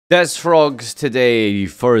Des Frogs today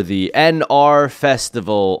for the NR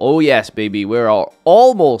Festival. Oh yes, baby, we're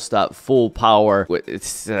almost at full power.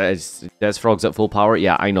 It's Des Frogs at full power?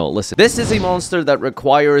 Yeah, I know. Listen, this is a monster that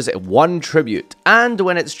requires one tribute. And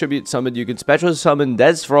when it's tribute summoned, you can special summon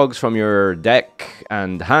Des Frogs from your deck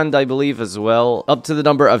and hand, I believe, as well, up to the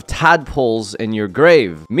number of tadpoles in your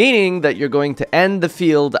grave. Meaning that you're going to end the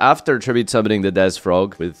field after tribute summoning the Des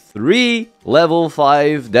Frog with 3 level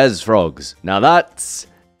 5 Des Frogs. Now that's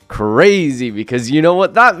crazy, because you know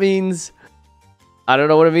what that means. I don't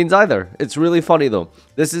know what it means either. It's really funny though.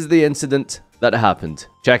 This is the incident that happened.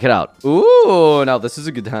 Check it out. Ooh, now this is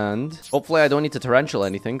a good hand. Hopefully I don't need to torrential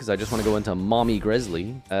anything, because I just want to go into Mommy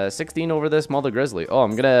Grizzly. 16 over this Mother Grizzly. Oh,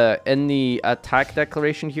 I'm gonna, in the attack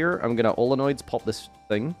declaration here, I'm gonna Olenoids pop this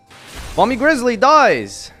thing. Mommy Grizzly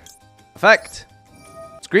dies! Effect.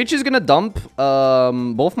 Screech is gonna dump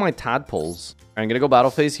both my tadpoles. I'm gonna go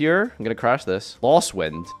battle phase here. I'm gonna crash this. Lost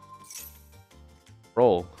Wind.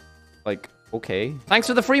 Bro, like, okay. Thanks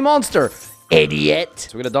for the free monster, idiot.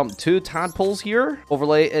 So we're gonna dump 2 tadpoles here.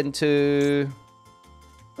 Overlay into...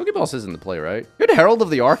 Pokeballs is in the play, right? Good Herald of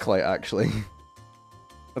the Arclight, actually.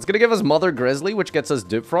 That's gonna give us Mother Grizzly, which gets us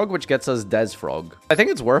Dupe Frog, which gets us Des Frog. I think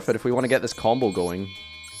it's worth it if we want to get this combo going.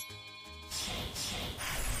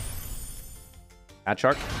 Cat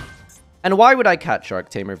Shark. And why would I Cat Shark,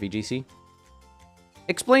 Tamer VGC?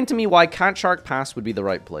 Explain to me why Cat Shark Pass would be the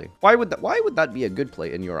right play. Why would that be a good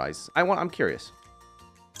play in your eyes? I'm curious.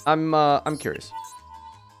 I'm curious.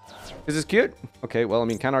 Is this cute? Okay, well, I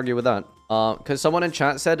mean, can't argue with that. Because someone in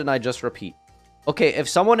chat said, and I just repeat. Okay, if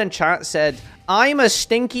someone in chat said, I'm a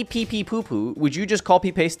stinky pee-pee poo-poo, would you just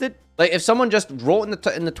copy paste it? Like, if someone just wrote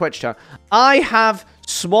in the Twitch chat, I have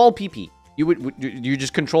small pee-pee, would you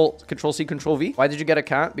just control C, control V? Why did you get a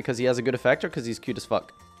cat? Because he has a good effect or because he's cute as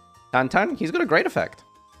fuck? Tantan, he's got a great effect.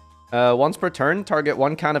 Once per turn, target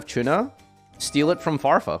 1 can of tuna. Steal it from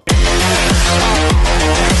Farfa.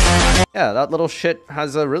 Yeah, that little shit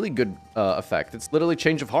has a really good effect. It's literally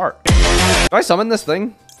change of heart. Do I summon this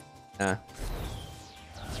thing? Nah.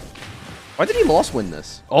 Why did he lost win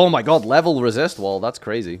this? Oh my god, level resist wall. That's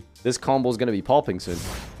crazy. This combo is going to be popping soon.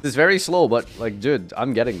 It's very slow, but like, dude,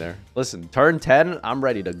 I'm getting there. Listen, turn 10, I'm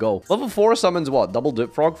ready to go. Level 4 summons what? Double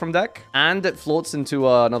Dupe Frog from deck? And it floats into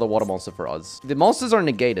another water monster for us. The monsters are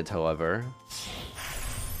negated, however.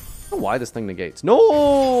 I don't know why this thing negates.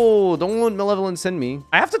 No! Don't let Malevolent send me.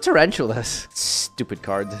 I have to torrential this. Stupid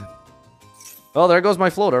card. Well, there goes my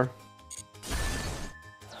floater.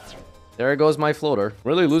 There goes my floater.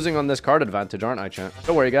 Really losing on this card advantage, aren't I, chat?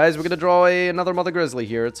 Don't worry, guys. We're gonna draw another Mother Grizzly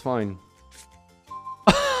here. It's fine.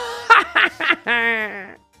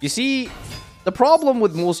 You see, the problem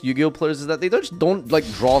with most Yu-Gi-Oh players is that they just don't, like,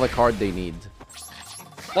 draw the card they need.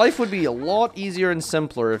 Life would be a lot easier and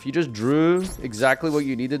simpler if you just drew exactly what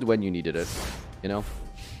you needed when you needed it. You know?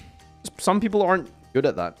 Some people aren't good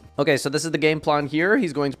at that. Okay, so this is the game plan here.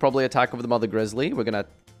 He's going to probably attack over the Mother Grizzly. We're gonna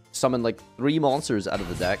summon, like, 3 monsters out of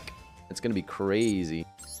the deck. It's gonna be crazy.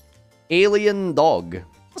 Alien Dog.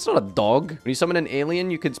 That's not a dog. When you summon an alien,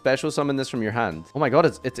 you can special summon this from your hand. Oh my god,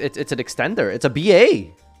 it's an extender. It's a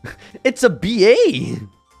BA. It's a BA.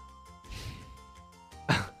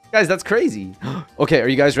 Guys, that's crazy. Okay, are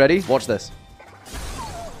you guys ready? Watch this.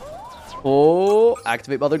 Oh,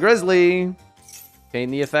 activate Mother Grizzly. Gain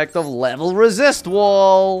the effect of level resist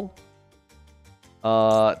wall.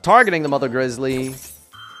 Targeting the Mother Grizzly.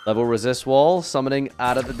 Level resist wall, summoning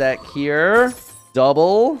out of the deck here.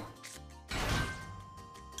 Double.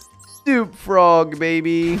 Dupe Frog,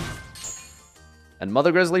 baby. And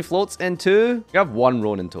Mother Grizzly floats into... We have 1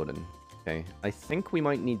 Ronin Totem. Okay, I think we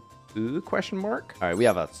might need 2, question mark. All right, we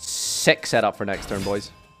have a sick setup for next turn,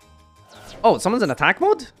 boys. Oh, someone's in attack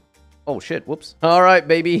mode? Oh, shit, whoops. All right,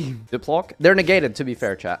 baby. Diplock. They're negated, to be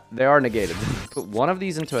fair, chat. They are negated. Put 1 of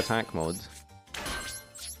these into attack mode.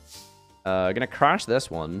 Gonna crash this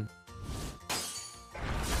one.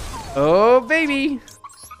 Oh, baby.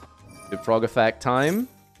 Dupe Frog effect time.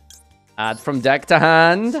 Add from deck to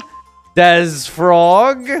hand. Des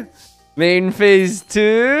Frog. Main phase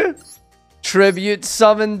 2. Tribute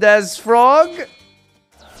summon Des Frog.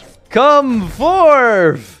 Come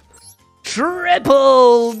forth.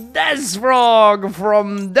 Triple Des Frog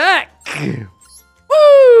from deck.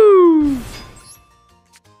 Woo!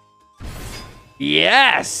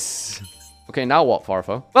 Yes! Okay, now what,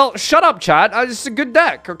 Farfa? Well, shut up, chat. It's a good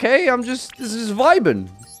deck, okay? This is vibing.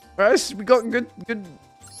 Right? We got good.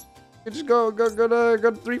 We just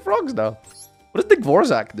got 3 frogs now. What does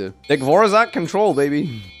Dvorak do? Dvorak control,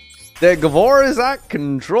 baby. Dvorak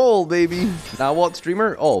control, baby. Now what,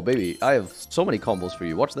 streamer? Oh, baby, I have so many combos for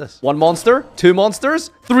you. Watch this. 1 monster, 2 monsters,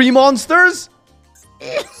 3 monsters.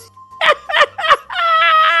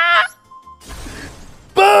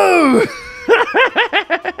 Boo!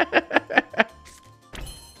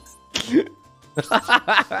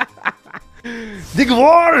 The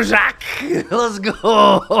Dvorak! Let's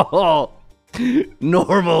go!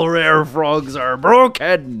 Normal rare frogs are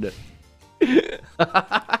broken!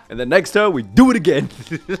 And then next time we do it again.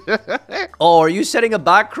 Oh, are you setting a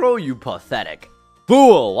back row? You pathetic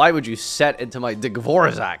fool! Why would you set into my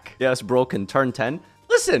Dvorak? Yes, broken. Turn 10.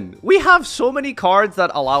 Listen, we have so many cards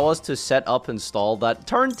that allow us to set up and stall that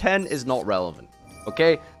turn 10 is not relevant.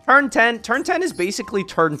 Okay? Turn 10 is basically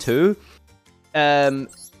turn 2.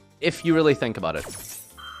 If you really think about it.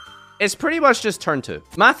 It's pretty much just turn 2.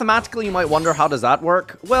 Mathematically, you might wonder, how does that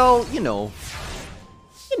work? Well, you know.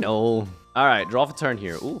 Alright, draw for turn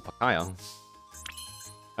here. Ooh, Papaya.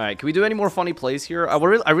 Alright, can we do any more funny plays here? I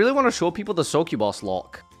really want to show people the Succubus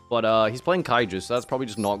lock. But, he's playing Kaiju, so that's probably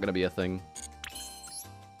just not going to be a thing.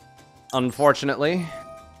 Unfortunately.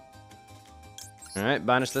 Alright,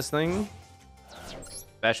 banish this thing.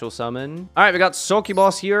 Special summon. Alright, we got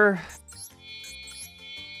Succubus here.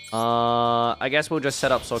 I guess we'll just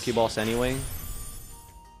set up Succubus anyway.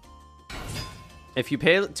 If you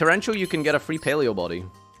pay Torrential, you can get a free Paleo body.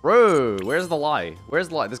 Bro, where's the lie? Where's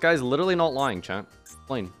the lie? This guy's literally not lying, chat.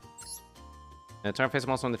 Plain. Turn face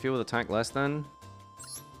monster on the field with attack less than.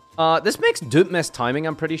 This makes dupe miss timing,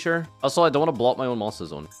 I'm pretty sure. Also, I don't want to block my own monster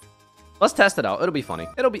zone. Let's test it out. It'll be funny.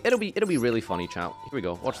 It'll be really funny, chat. Here we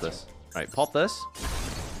go. Watch this. All right, pop this.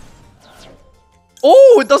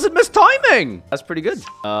 Oh, it doesn't miss timing! That's pretty good.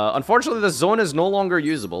 Unfortunately, the zone is no longer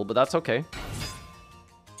usable, but that's okay.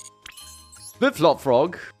 Flip-flop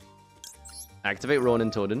frog. Activate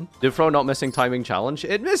Ronin Toden. Dipfro not missing timing challenge.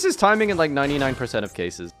 It misses timing in like 99% of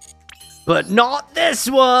cases. But not this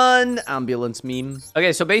one! Ambulance meme.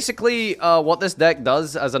 Okay, so basically, what this deck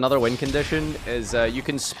does as another win condition is you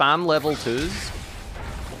can spam level 2s.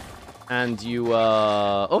 And you,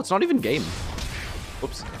 oh, it's not even game.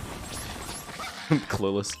 Whoops.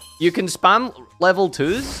 Clueless. You can spam level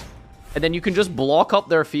 2s, and then you can just block up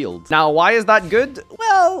their field. Now, why is that good?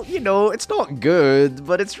 Well, you know, it's not good,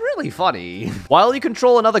 but it's really funny. While you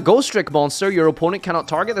control another Ghost Trick monster, your opponent cannot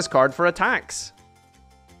target this card for attacks.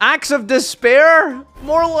 Acts of Despair?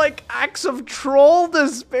 More like Acts of Troll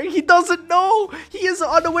Despair. He doesn't know. He is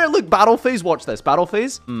unaware. Look, Battle Phase. Watch this. Battle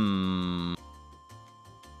Phase.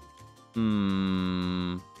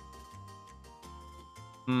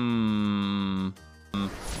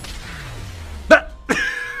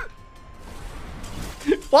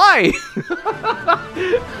 Why?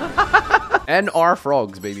 NR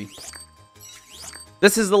frogs, baby.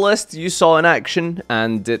 This is the list you saw in action,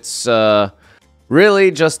 and it's really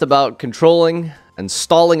just about controlling and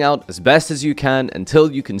stalling out as best as you can until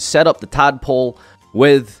you can set up the tadpole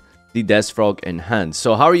with the Desfrog in hand.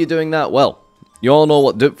 So how are you doing that? Well, you all know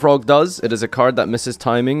what Dipfrog does. It is a card that misses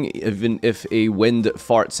timing even if a wind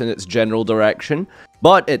farts in its general direction.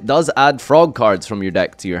 But it does add frog cards from your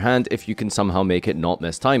deck to your hand if you can somehow make it not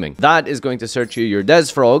miss timing. That is going to search you your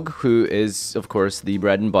Desfrog, who is, of course, the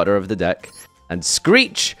bread and butter of the deck. And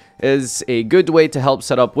Screech is a good way to help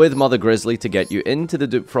set up with Mother Grizzly to get you into the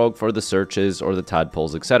Dipfrog for the searches or the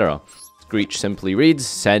tadpoles, etc. Screech simply reads,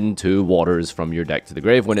 send 2 waters from your deck to the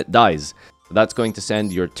grave when it dies. So that's going to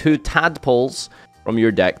send your 2 tadpoles from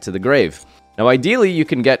your deck to the grave. Now, ideally, you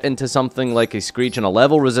can get into something like a Screech and a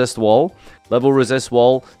level resist wall. Level resist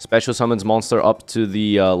wall special summons monster up to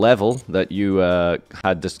the level that you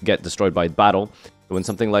had to get destroyed by battle. So when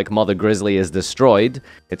something like Mother Grizzly is destroyed,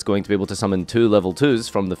 it's going to be able to summon 2 level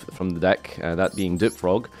 2s from the deck, that being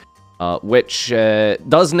Dipfrog, which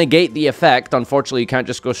does negate the effect. Unfortunately, you can't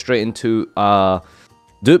just go straight into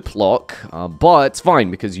Dupe lock, but it's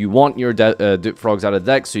fine because you want your Dupe frogs out of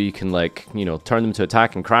the deck so you can, like, you know, turn them to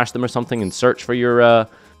attack and crash them or something and search for your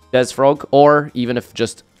Desfrog. Or even if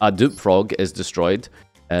just a Dupe frog is destroyed,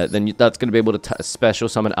 then that's going to be able to special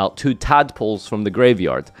summon out 2 tadpoles from the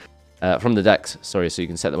graveyard, from the decks, sorry, so you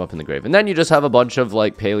can set them up in the grave. And then you just have a bunch of,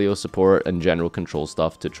 like, paleo support and general control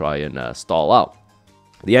stuff to try and stall out.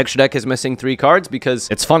 The extra deck is missing 3 cards because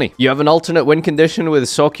it's funny. You have an alternate win condition with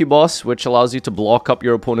Succubus, which allows you to block up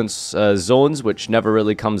your opponent's zones, which never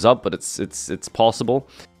really comes up, but it's possible.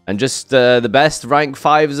 And just the best rank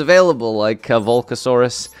 5s available, like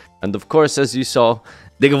Volcasaurus, and of course, as you saw,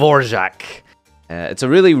 Dvorak. It's a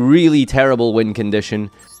really, really terrible win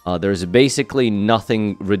condition. There's basically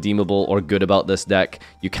nothing redeemable or good about this deck.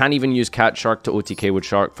 You can't even use Cat Shark to OTK with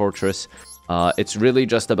Shark Fortress. It's really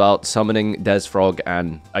just about summoning Desfrog,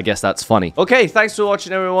 and I guess that's funny. Okay, thanks for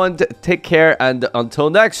watching, everyone. Take care, and until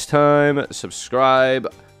next time,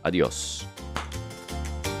 subscribe. Adios.